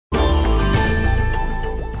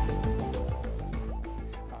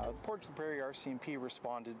Portage La Prairie RCMP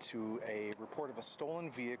responded to a report of a stolen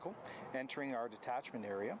vehicle entering our detachment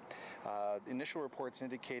area. Initial reports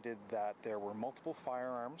indicated that there were multiple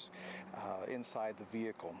firearms inside the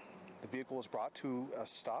vehicle. The vehicle was brought to a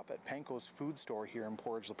stop at Panko's food store here in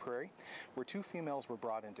Portage La Prairie, where two females were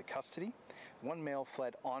brought into custody. One male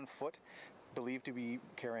fled on foot, believed to be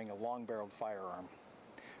carrying a long-barreled firearm.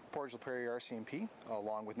 Portage La Prairie RCMP,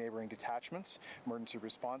 along with neighboring detachments, emergency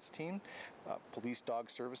response team, police dog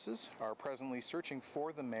services, are presently searching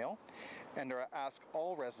for the male and ask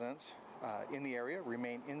all residents in the area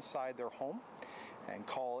remain inside their home and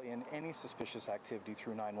call in any suspicious activity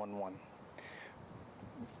through 911.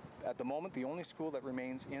 At the moment, the only school that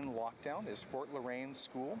remains in lockdown is Fort Lorraine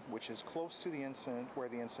School, which is close to the incident where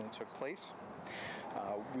the incident took place.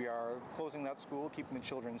 We are closing that school, keeping the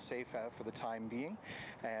children safe for the time being,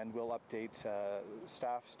 and we'll update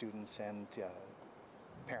staff, students, and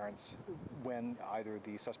parents when either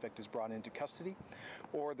the suspect is brought into custody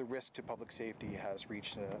or the risk to public safety has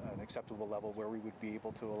reached an acceptable level where we would be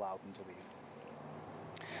able to allow them to leave.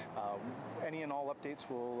 Any and all updates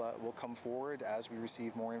will come forward as we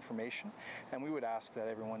receive more information, and we would ask that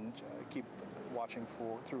everyone keep watching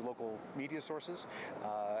through local media sources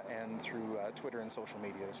and through Twitter and social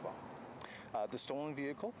media as well. The stolen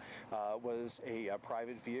vehicle was a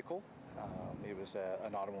private vehicle. It was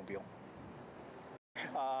an automobile.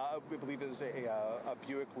 We believe it was a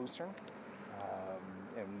Buick Lucerne,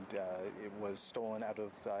 and it was stolen out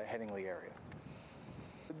of Headingley area.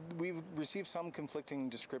 We've received some conflicting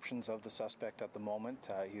descriptions of the suspect at the moment.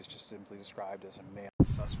 He's just simply described as a male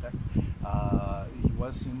suspect. He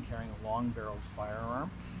was seen carrying a long-barreled firearm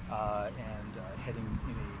and heading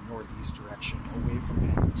in a northeast direction away from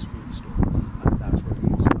Panko's food store. That's where he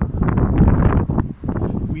was.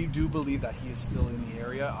 We do believe that he is still in the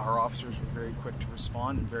area. Our officers were very quick to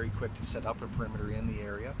respond and very quick to set up a perimeter in the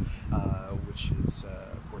area, which is,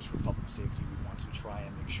 of course, for public safety. We want to try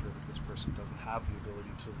and make sure that this person doesn't have the ability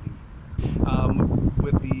to leave.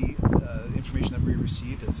 With the information that we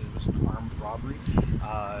received, as it was an armed robbery,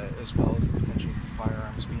 as well as the potential for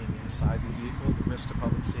firearms being inside the vehicle, the risk to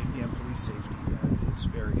public safety and police safety is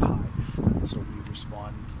very high. So we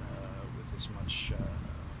respond with as much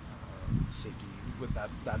safety, with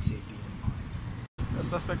that safety in mind. The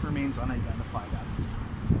suspect remains unidentified at this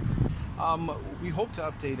time. We hope to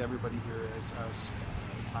update everybody here as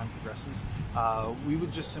time progresses. We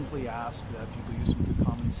would just simply ask that people use some good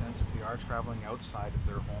common sense if they are traveling outside of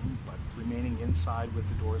their home, but remaining inside with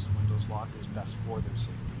the doors and windows locked is best for their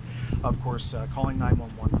safety. Of course, calling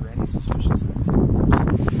 911 for any suspicious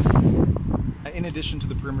activity. In addition to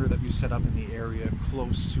the perimeter that we set up in the area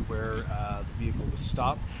close to where the vehicle was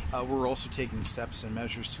stopped, we're also taking steps and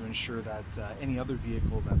measures to ensure that any other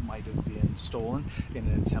vehicle that might have been stolen in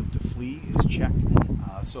an attempt to flee is checked.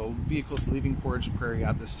 So vehicles leaving Portage La Prairie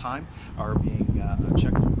at this time are being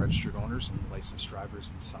checked for registered owners and licensed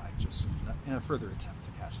drivers inside, just in a further attempt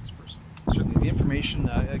to catch this person. Certainly the information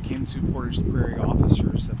came to Portage La Prairie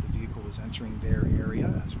officers that the vehicle was entering their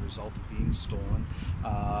area as a result of being stolen.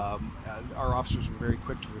 Our officers were very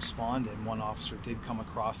quick to respond, and one officer did come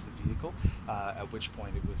across the vehicle, at which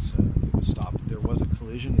point it was stopped. There was a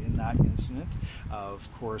collision in that incident.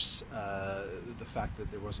 Of course, the fact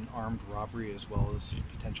that there was an armed robbery as well as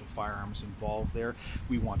potential firearms involved there,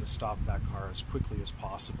 we want to stop that car as quickly as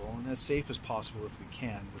possible and as safe as possible if we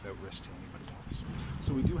can without risk to anybody else.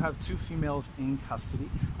 So we do have two females in custody.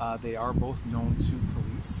 They are both known to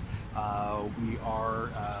police. We are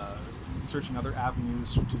searching other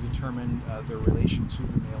avenues to determine their relation to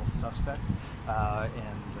the male suspect,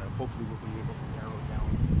 and hopefully we'll be able to narrow down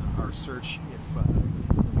our search if it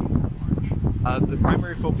remains at large. The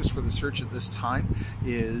primary focus for the search at this time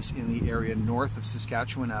is in the area north of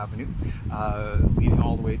Saskatchewan Avenue, leading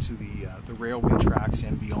all the way to the railway tracks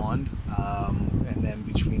and beyond, and then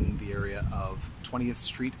between the area of 20th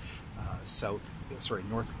Street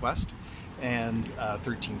northwest and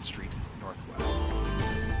 13th Street northwest.